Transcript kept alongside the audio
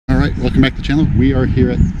Alright, welcome back to the channel. We are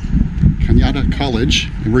here at Cañada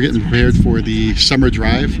College and we're getting prepared for the summer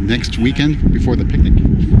drive next weekend before the picnic.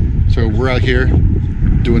 So we're out here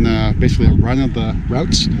doing basically a run of the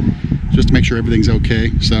routes just to make sure everything's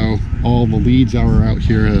okay. So all the leads are out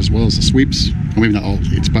here as well as the sweeps. Well, maybe not all the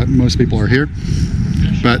leads, but most people are here.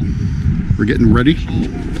 But we're getting ready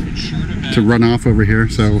to run off over here.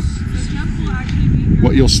 So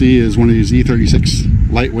what you'll see is one of these E36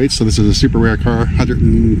 lightweights. So this is a super rare car,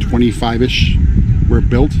 125-ish were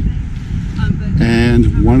built.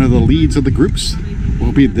 And one of the leads of the groups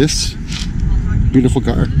will be this beautiful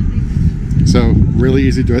car. So really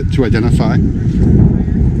easy to identify.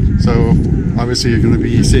 So obviously you're going to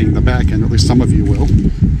be seeing the back end, at least some of you will.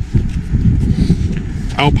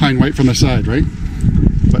 Alpine white from the side, right?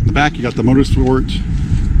 But in the back you got the Motorsport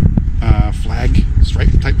flag stripe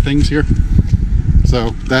type things here.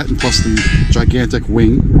 So that, and plus the gigantic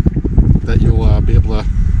wing that you'll be able to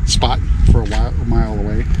spot for a mile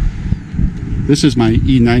away. This is my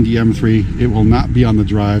E90 M3. It will not be on the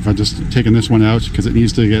drive. I'm just taking this one out because it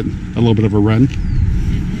needs to get a little bit of a run.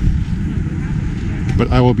 But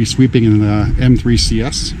I will be sweeping in the M3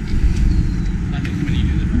 CS.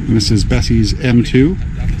 And this is Bessie's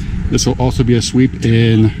M2. This will also be a sweep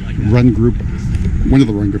in run group, one of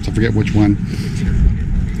the run groups, I forget which one,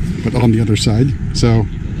 but on the other side. So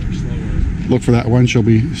look for that one. She'll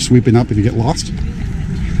be sweeping up if you get lost.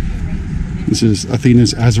 This is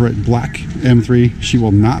Athena's Azurite Black M3. She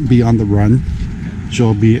will not be on the run.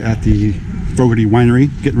 She'll be at the Fogarty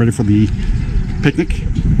Winery getting ready for the picnic.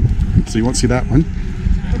 So you won't see that one.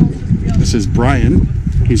 This is Brian.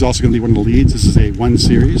 He's also going to be one of the leads. This is a 1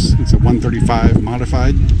 Series. It's a 135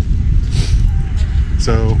 modified.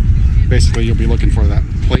 So basically you'll be looking for that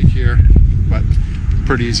plate here, but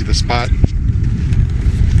pretty easy to spot.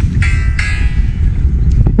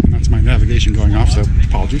 And that's my navigation going off, so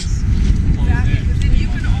apologies.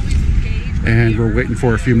 And we're waiting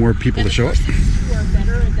for a few more people to show up. Who are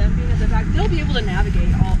better at them being at the back, they'll be able to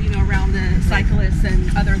navigate all, around the cyclists and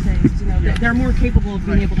other things. They're more capable of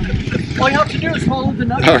being able to navigate. All you have to do is follow the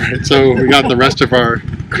numbers. All right, so we got the rest of our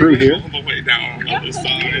crew here.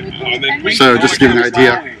 So just to give you an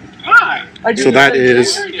idea, so that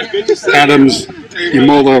is Adam's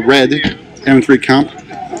Imola Red M3 Comp.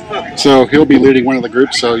 So he'll be leading one of the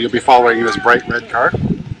groups, so you'll be following this bright red car.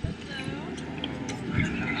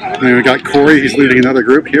 And then we got Corey, he's leading another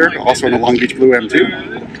group here, also in a Long Beach Blue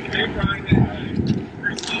M2.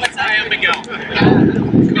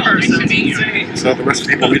 So the rest of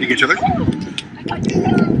the people meeting each other.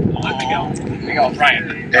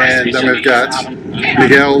 And then we've got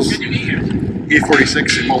Miguel's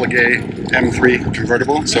E46 Imola Gay M3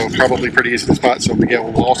 convertible, so probably pretty easy to spot. So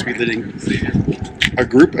Miguel will also be leading a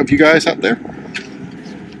group of you guys out there.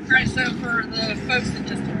 Alright, so for the folks that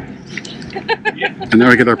just arrived. And then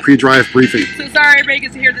we get our pre-drive briefing. So sorry everybody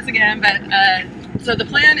gets to hear this again, but so the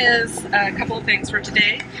plan is a couple of things for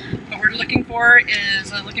today. What we're looking for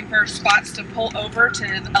is looking for spots to pull over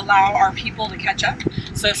to allow our people to catch up.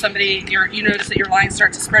 So if somebody, you notice that your line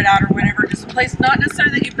starts to spread out or whatever, just a place, not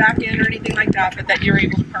necessarily that you back in or anything like that, but that you're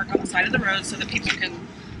able to park on the side of the road so that people can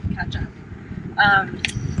catch up.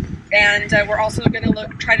 And we're also going to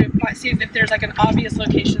try to see if there's like an obvious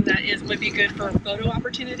location that would be good for a photo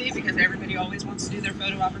opportunity, because everybody always wants to do their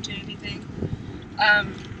photo opportunity thing.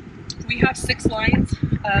 We have 6 lines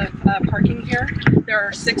of parking here. There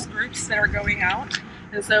are 6 groups that are going out,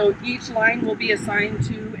 and so each line will be assigned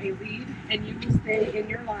to a lead, and you can stay in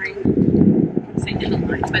your line. I'm saying in the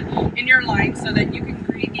lines, but in your line, so that you can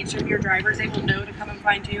greet each of your drivers. They will know to come and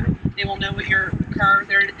find you. They will know what your car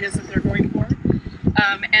there is that they're going for.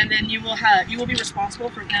 And then you will be responsible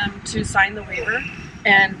for them to sign the waiver,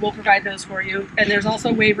 and we'll provide those for you. And there's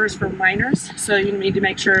also waivers for minors, so you need to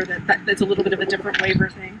make sure that's a little bit of a different waiver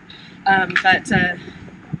thing. But I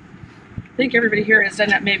think everybody here has done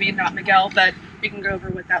that, maybe not Miguel, but we can go over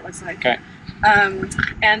what that looks like. Okay.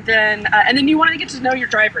 And then you want to get to know your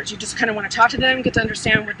drivers. You just kind of want to talk to them, get to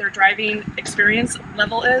understand what their driving experience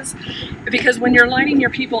level is. Because when you're lining your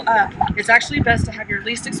people up, it's actually best to have your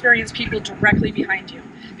least experienced people directly behind you,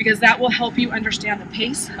 because that will help you understand the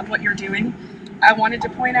pace of what you're doing. I wanted to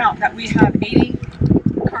point out that we have 80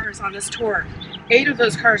 cars on this tour. 8 of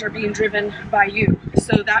those cars are being driven by you.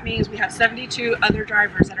 So that means we have 72 other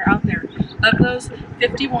drivers that are out there. Of those,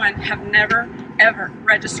 51 have never, ever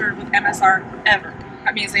registered with MSR, ever.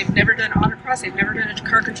 That means they've never done autocross, they've never done a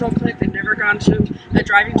car control clinic, they've never gone to a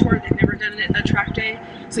driving tour, they've never done a track day.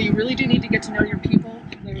 So you really do need to get to know your people,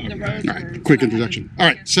 the roads. All right, quick introduction. All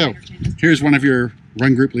right, so here's one of your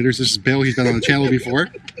run group leaders. This is Bill. He's been on the channel before.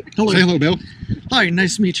 Hello. Say hello, Bill. Hi,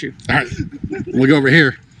 nice to meet you. All right, we'll go over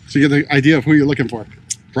here. So you get the idea of who you're looking for.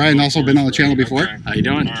 Brian also been on the channel before. Okay. How you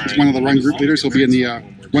doing? He's one of the run group leaders. He'll be in the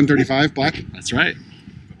 135 black. That's right.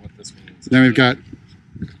 Then we've got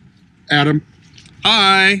Adam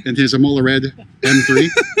Hi. and his Amola Red M3.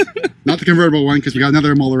 Not the convertible one, because we got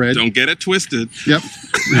another Amola Red. Don't get it twisted. Yep.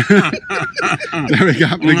 There we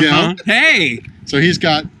got Miguel. Hey. So he's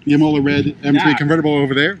got the Amola Red M3 Yeah. convertible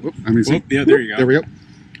over there. Whoop, Whoop, yeah, there you go. There we go.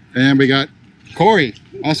 And we got Corey,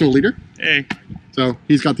 also a leader. Hey. So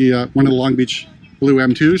he's got the one of the Long Beach Blue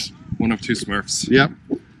M2s. One of two Smurfs. Yep.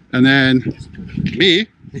 And then me,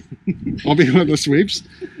 I'll be one of the sweeps.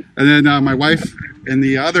 And then my wife and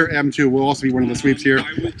the other M2 will also be one of the sweeps here.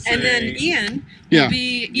 And then Ian. Yeah. Will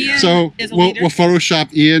be, Ian So is a we'll leader.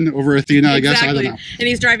 Photoshop Ian over Athena, I guess. I don't Exactly. know. And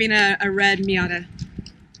he's driving a red Miata,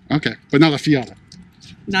 Okay, but not a Fiat.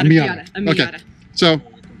 not a Miata. Miata. A Okay. Miata. So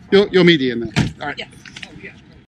you'll meet Ian then. All right. Yeah.